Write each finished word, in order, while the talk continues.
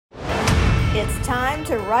It's time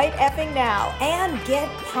to write effing now and get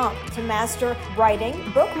pumped to master writing,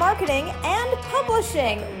 book marketing, and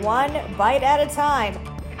publishing one bite at a time.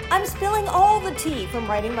 I'm spilling all the tea from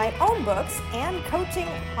writing my own books and coaching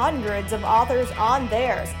hundreds of authors on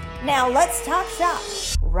theirs. Now let's talk shop.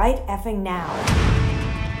 Write effing now.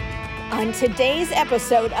 On today's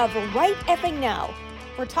episode of Write Effing Now,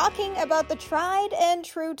 we're talking about the tried and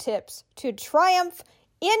true tips to triumph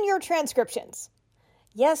in your transcriptions.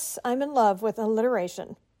 Yes, I'm in love with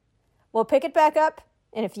alliteration. We'll pick it back up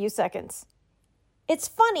in a few seconds. It's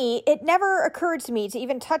funny, it never occurred to me to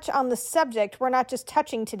even touch on the subject we're not just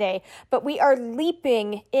touching today, but we are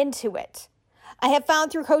leaping into it. I have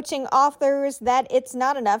found through coaching authors that it's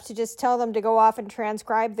not enough to just tell them to go off and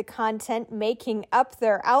transcribe the content making up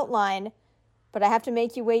their outline, but I have to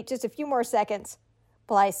make you wait just a few more seconds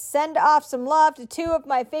while I send off some love to two of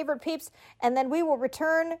my favorite peeps, and then we will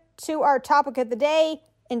return to our topic of the day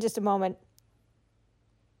in just a moment.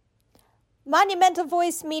 Monumental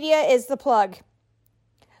Voice Media is the plug.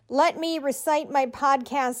 Let me recite my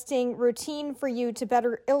podcasting routine for you to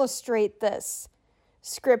better illustrate this.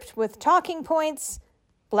 Script with talking points,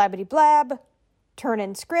 blabbity blab, turn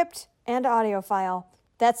in script, and audio file.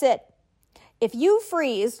 That's it. If you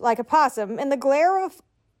freeze like a possum in the glare of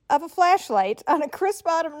a flashlight on a crisp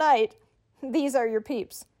autumn night, these are your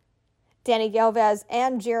peeps. Danny Galvez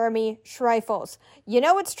and Jeremy Schreifels. You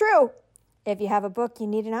know it's true. If you have a book, you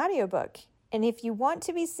need an audiobook. And if you want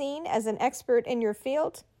to be seen as an expert in your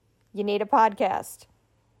field, you need a podcast.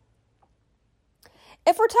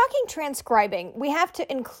 If we're talking transcribing, we have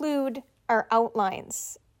to include our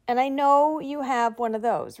outlines. And I know you have one of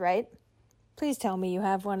those, right? Please tell me you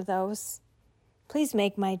have one of those. Please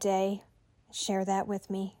make my day. Share that with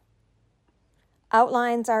me.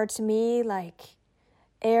 Outlines are to me like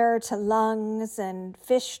air to lungs and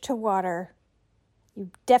fish to water.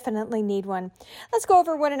 You definitely need one. Let's go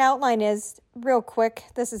over what an outline is real quick.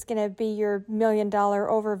 This is going to be your $1 million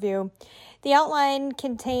overview. The outline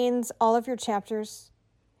contains all of your chapters.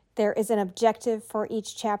 There is an objective for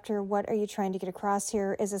each chapter. What are you trying to get across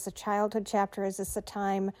here? Is this a childhood chapter? Is this a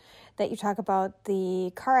time that you talk about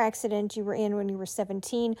the car accident you were in when you were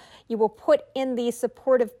 17? You will put in the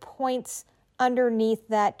supportive points underneath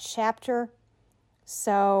that chapter.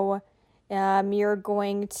 So you're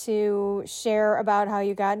going to share about how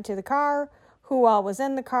you got into the car, who all was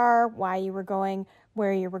in the car, why you were going,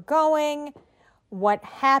 where you were going, what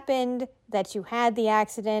happened that you had the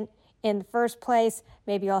accident in the first place.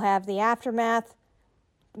 Maybe you'll have the aftermath.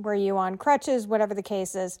 Were you on crutches? Whatever the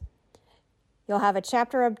case is. You'll have a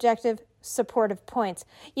chapter objective, supportive points.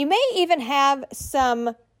 You may even have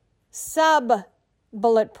some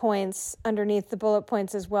sub-bullet points underneath the bullet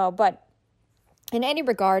points as well. But in any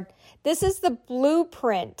regard, this is the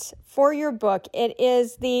blueprint for your book. It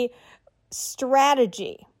is the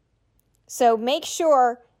strategy. So make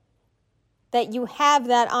sure that you have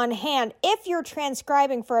that on hand if you're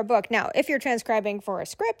transcribing for a book. Now, if you're transcribing for a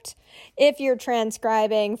script, if you're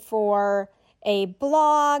transcribing for a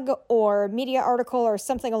blog or media article or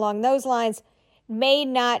something along those lines, may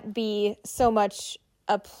not be so much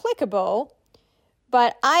applicable,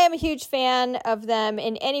 but I am a huge fan of them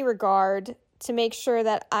in any regard to make sure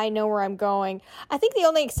that I know where I'm going. I think the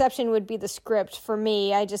only exception would be the script for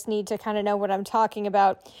me. I just need to kind of know what I'm talking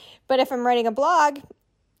about. But if I'm writing a blog,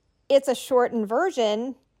 it's a shortened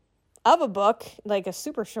version of a book, like a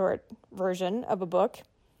super short version of a book.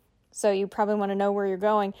 So you probably want to know where you're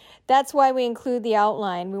going. That's why we include the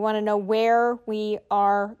outline. We want to know where we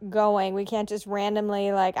are going. We can't just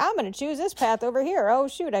randomly I'm going to choose this path over here. Oh,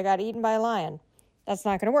 shoot, I got eaten by a lion. That's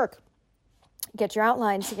not going to work. Get your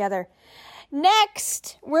outline together.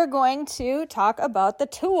 Next, we're going to talk about the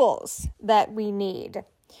tools that we need.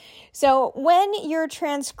 So when you're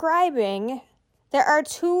transcribing, there are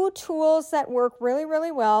two tools that work really,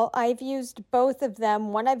 really well. I've used both of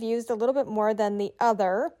them. One I've used a little bit more than the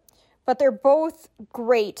other, but they're both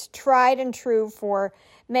great, tried and true for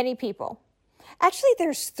many people. Actually,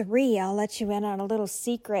 there's three. I'll let you in on a little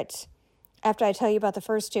secret after I tell you about the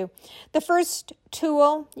first two. The first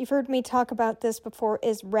tool, you've heard me talk about this before,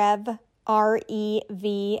 is Rev,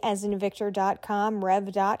 R-E-V, as in Victor.com,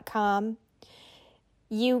 Rev.com.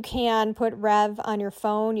 You can put Rev on your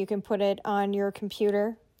phone. You can put it on your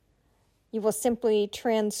computer. You will simply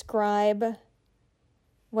transcribe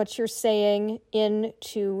what you're saying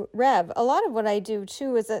into Rev. A lot of what I do,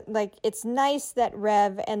 too, is that it's nice that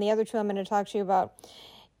Rev and the other two I'm going to talk to you about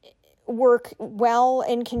work well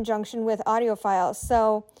in conjunction with audio files.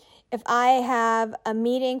 So if I have a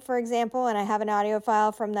meeting, for example, and I have an audio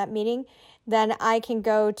file from that meeting, then I can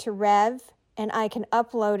go to Rev and I can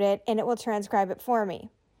upload it and it will transcribe it for me.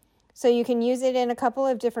 So you can use it in a couple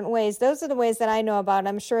of different ways. Those are the ways that I know about.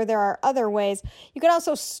 I'm sure there are other ways. You can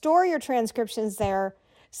also store your transcriptions there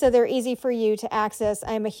so they're easy for you to access.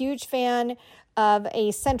 I'm a huge fan of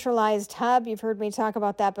a centralized hub. You've heard me talk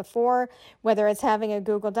about that before, whether it's having a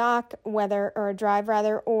Google Doc, or a Drive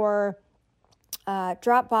rather, or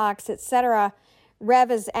Dropbox, etc.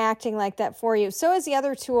 Rev is acting like that for you. So is the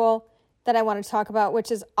other tool that I want to talk about, which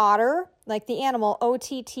is Otter, like the animal,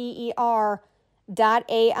 OTTER.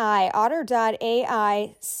 .ai,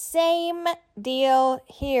 Otter.ai, same deal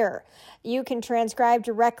here. You can transcribe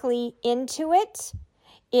directly into it.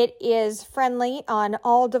 It is friendly on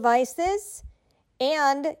all devices,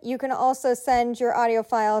 and you can also send your audio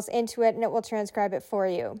files into it and it will transcribe it for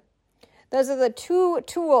you. Those are the two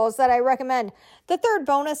tools that I recommend. The third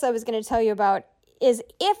bonus I was going to tell you about is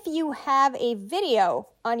if you have a video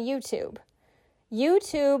on YouTube,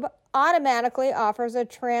 YouTube automatically offers a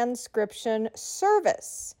transcription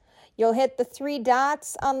service. You'll hit the 3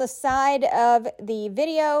 dots on the side of the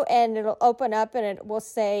video and it'll open up and it will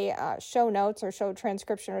say show notes or show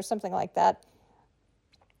transcription or something like that.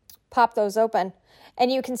 Pop those open and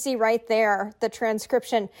you can see right there the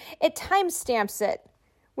transcription. It timestamps it,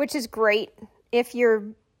 which is great if you're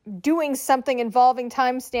doing something involving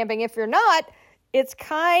timestamping. If you're not, it's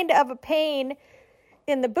kind of a pain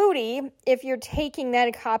in the booty if you're taking that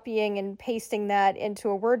and copying and pasting that into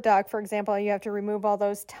a Word doc. For example, you have to remove all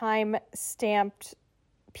those time-stamped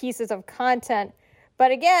pieces of content.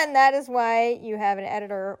 But again, that is why you have an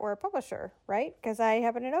editor or a publisher, right? Because I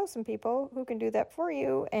happen to know some people who can do that for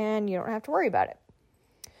you and you don't have to worry about it.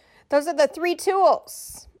 Those are the 3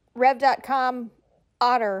 tools: Rev.com,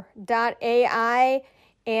 Otter.ai,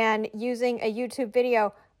 and using a YouTube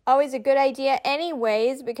video. Always a good idea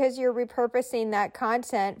anyways, because you're repurposing that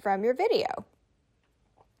content from your video.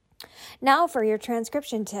 Now for your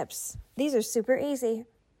transcription tips. These are super easy.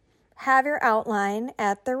 Have your outline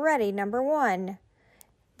at the ready, number 1.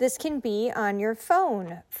 This can be on your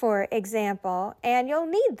phone, for example, and you'll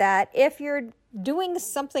need that if you're doing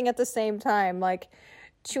something at the same time, like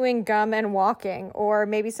chewing gum and walking, or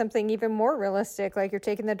maybe something even more realistic, like you're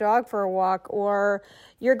taking the dog for a walk, or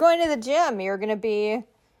you're going to the gym. You're going to be,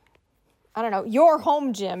 I don't know, your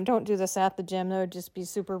home gym. Don't do this at the gym. That would just be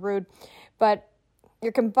super rude. But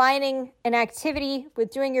you're combining an activity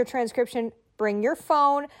with doing your transcription. Bring your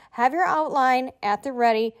phone, have your outline at the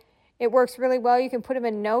ready. It works really well. You can put them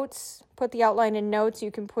in notes, put the outline in notes.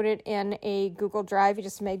 You can put it in a Google Drive. You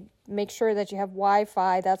just make sure that you have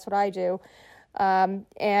Wi-Fi. That's what I do.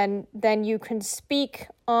 And then you can speak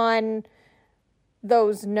on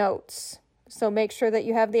those notes. So make sure that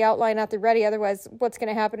you have the outline at the ready. Otherwise, what's going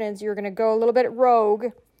to happen is you're going to go a little bit rogue.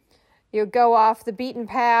 You'll go off the beaten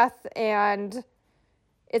path, and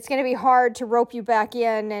it's going to be hard to rope you back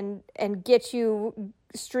in and get you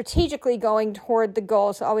strategically going toward the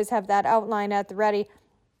goal. So always have that outline at the ready.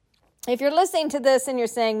 If you're listening to this and you're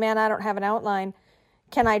saying, man, I don't have an outline,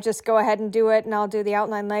 can I just go ahead and do it and I'll do the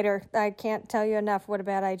outline later? I can't tell you enough what a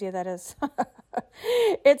bad idea that is.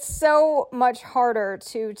 It's so much harder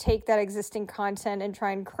to take that existing content and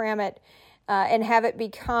try and cram it and have it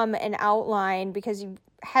become an outline because you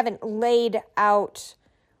haven't laid out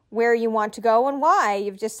where you want to go and why.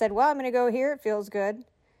 You've just said, well, I'm going to go here. It feels good.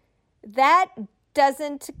 That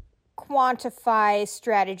doesn't quantify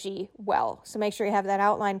strategy well. So make sure you have that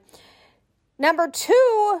outline. Number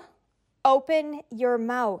 2, open your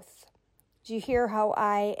mouth. Do you hear how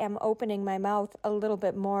I am opening my mouth a little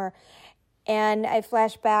bit more? And I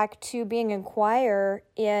flash back to being in choir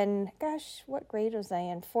in, what grade was I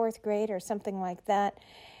in? 4th grade or something like that.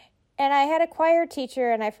 And I had a choir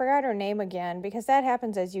teacher, and I forgot her name again, because that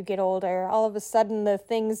happens as you get older. All of a sudden, the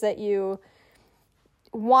things that you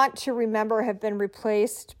want to remember have been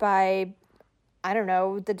replaced by, I don't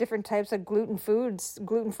know, the different types of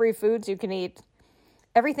gluten-free foods you can eat.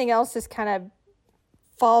 Everything else just kind of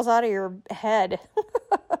falls out of your head.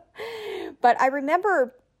 But I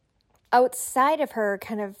remember outside of her,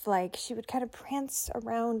 kind of like, she would kind of prance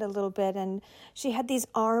around a little bit, and she had these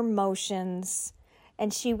arm motions,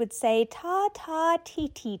 and she would say, ta, ta, ti,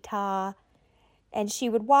 ti, ta. And she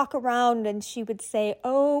would walk around and she would say,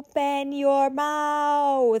 open your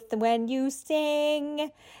mouth when you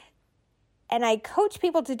sing. And I coach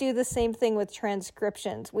people to do the same thing with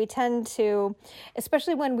transcriptions. We tend to,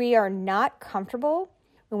 especially when we are not comfortable,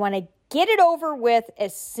 we want to get it over with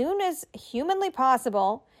as soon as humanly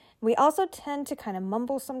possible. We also tend to kind of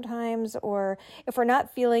mumble sometimes, or if we're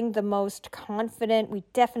not feeling the most confident, we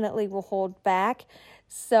definitely will hold back.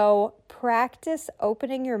 So practice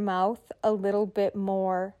opening your mouth a little bit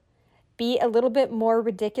more. Be a little bit more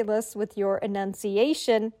ridiculous with your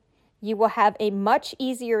enunciation You will have a much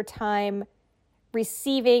easier time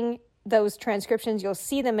receiving those transcriptions. You'll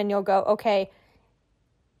see them and you'll go, okay,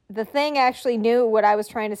 the thing actually knew what I was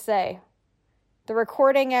trying to say. The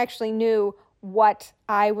recording actually knew what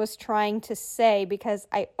I was trying to say because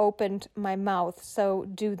I opened my mouth. So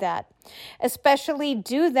do that. Especially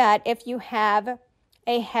do that if you have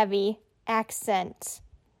a heavy accent.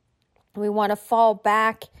 We want to fall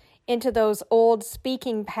back into those old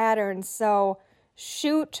speaking patterns. So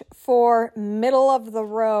shoot for middle of the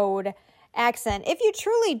road accent. If you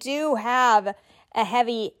truly do have a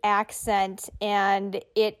heavy accent and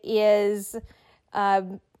it is,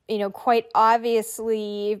 quite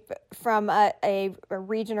obviously from a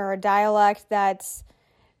region or a dialect that's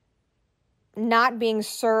not being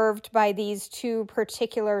served by these two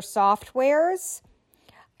particular softwares,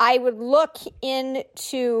 I would look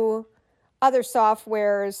into other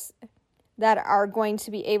softwares that are going to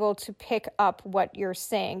be able to pick up what you're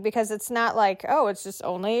saying, because it's not like, oh, it's just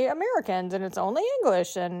only Americans and it's only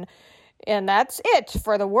English and that's it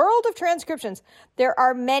for the world of transcriptions. There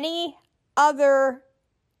are many other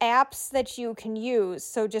apps that you can use,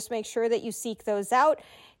 so just make sure that you seek those out,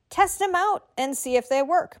 test them out, and see if they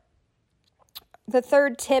work. The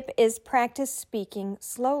third tip is practice speaking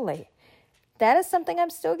slowly. That is something I'm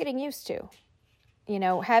still getting used to.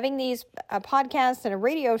 Having these podcasts and a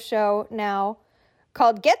radio show now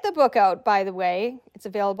called Get the Book Out, by the way. It's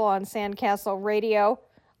available on Sandcastle Radio.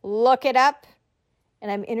 Look it up. And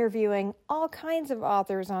I'm interviewing all kinds of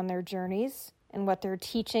authors on their journeys and what they're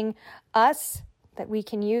teaching us that we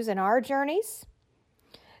can use in our journeys.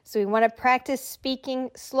 So we want to practice speaking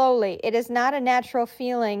slowly. It is not a natural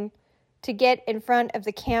feeling to get in front of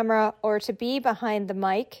the camera or to be behind the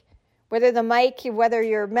mic. Whether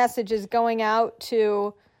your message is going out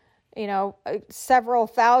to, several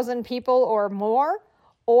thousand people or more,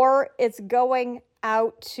 or it's going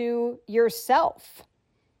out to yourself.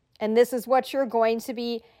 And this is what you're going to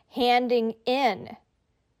be handing in.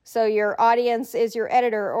 So your audience is your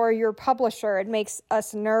editor or your publisher. It makes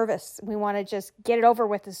us nervous. We want to just get it over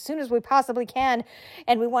with as soon as we possibly can.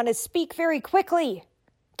 And we want to speak very quickly.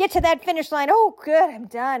 Get to that finish line. Oh, good.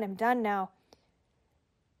 I'm done now.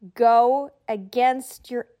 Go against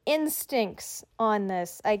your instincts on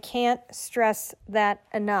this. I can't stress that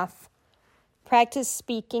enough. Practice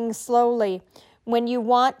speaking slowly. When you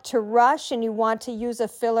want to rush and you want to use a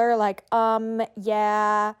filler like,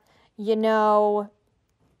 yeah,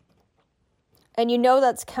 and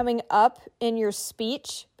that's coming up in your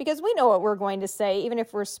speech, because we know what we're going to say, even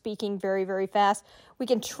if we're speaking very, very fast. We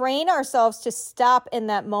can train ourselves to stop in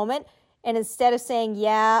that moment, and instead of saying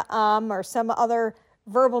yeah, or some other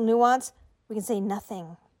verbal nuance, we can say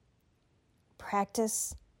nothing.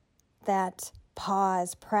 Practice that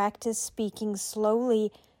pause. Practice speaking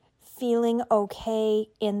slowly, feeling okay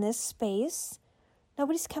in this space.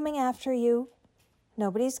 Nobody's coming after you.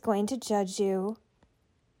 Nobody's going to judge you.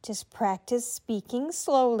 Just practice speaking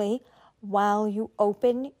slowly while you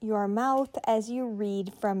open your mouth as you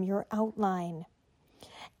read from your outline.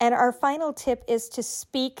 And our final tip is to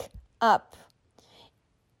speak up.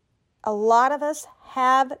 A lot of us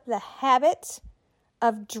have the habit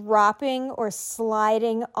of dropping or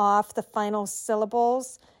sliding off the final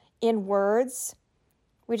syllables in words.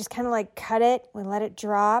 We just kind of cut it, we let it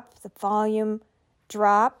drop, the volume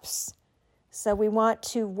drops. So we want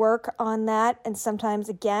to work on that. And sometimes,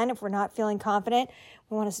 again, if we're not feeling confident,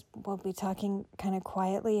 we'll be talking kind of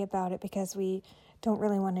quietly about it because we don't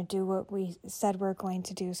really want to do what we said we're going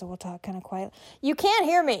to do. So we'll talk kind of quietly. You can't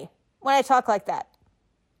hear me when I talk like that.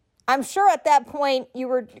 I'm sure at that point you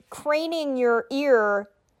were craning your ear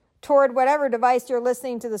toward whatever device you're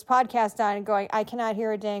listening to this podcast on and going, I cannot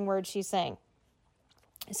hear a dang word she's saying.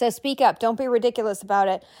 So speak up. Don't be ridiculous about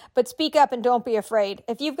it, but speak up and don't be afraid.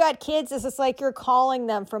 If you've got kids, it's just like you're calling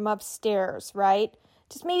them from upstairs, right?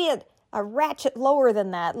 Just maybe a ratchet lower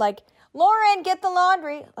than that. Like, Lauren, get the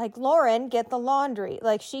laundry. Like, Lauren, get the laundry.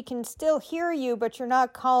 Like, she can still hear you, but you're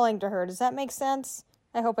not calling to her. Does that make sense?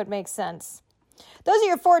 I hope it makes sense. Those are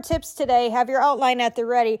your 4 tips today. Have your outline at the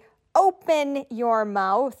ready. Open your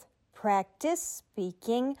mouth. Practice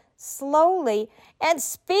speaking slowly and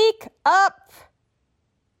speak up.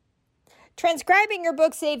 Transcribing your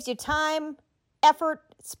book saves you time, effort,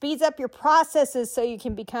 speeds up your processes so you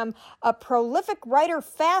can become a prolific writer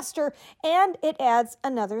faster, and it adds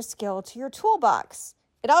another skill to your toolbox.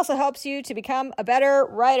 It also helps you to become a better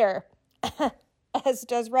writer, as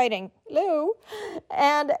does writing. Hello.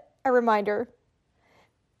 And a reminder,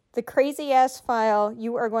 the crazy-ass file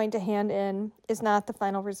you are going to hand in is not the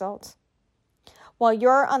final result. while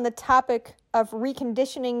you're on the topic of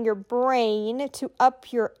reconditioning your brain to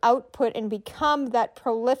up your output and become that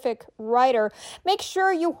prolific writer, make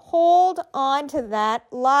sure you hold on to that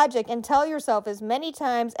logic and tell yourself as many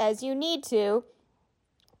times as you need to,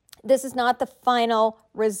 this is not the final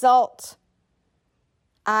result.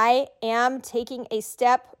 I am taking a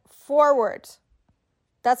step forward.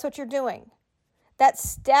 That's what you're doing. That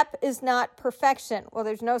step is not perfection. Well,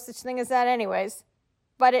 there's no such thing as that anyways,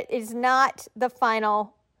 but it is not the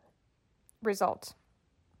final result.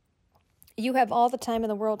 You have all the time in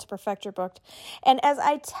the world to perfect your book. And as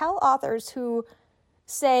I tell authors who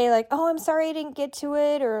say like, oh, I'm sorry I didn't get to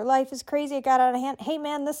it, or life is crazy, it got out of hand. Hey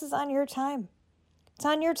man, this is on your time. It's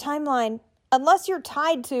on your timeline. Unless you're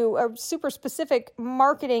tied to a super specific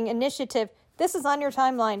marketing initiative, this is on your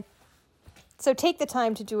timeline. So take the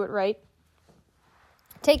time to do it right.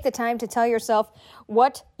 Take the time to tell yourself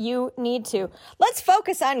what you need to. Let's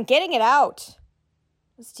focus on getting it out.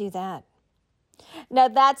 Let's do that. Now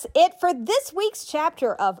that's it for this week's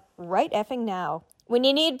chapter of Write Effing Now. When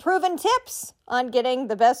you need proven tips on getting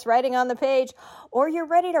the best writing on the page, or you're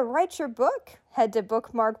ready to write your book, head to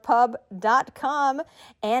bookmarkpub.com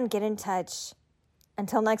and get in touch.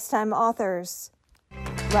 Until next time, authors,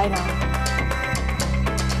 write on.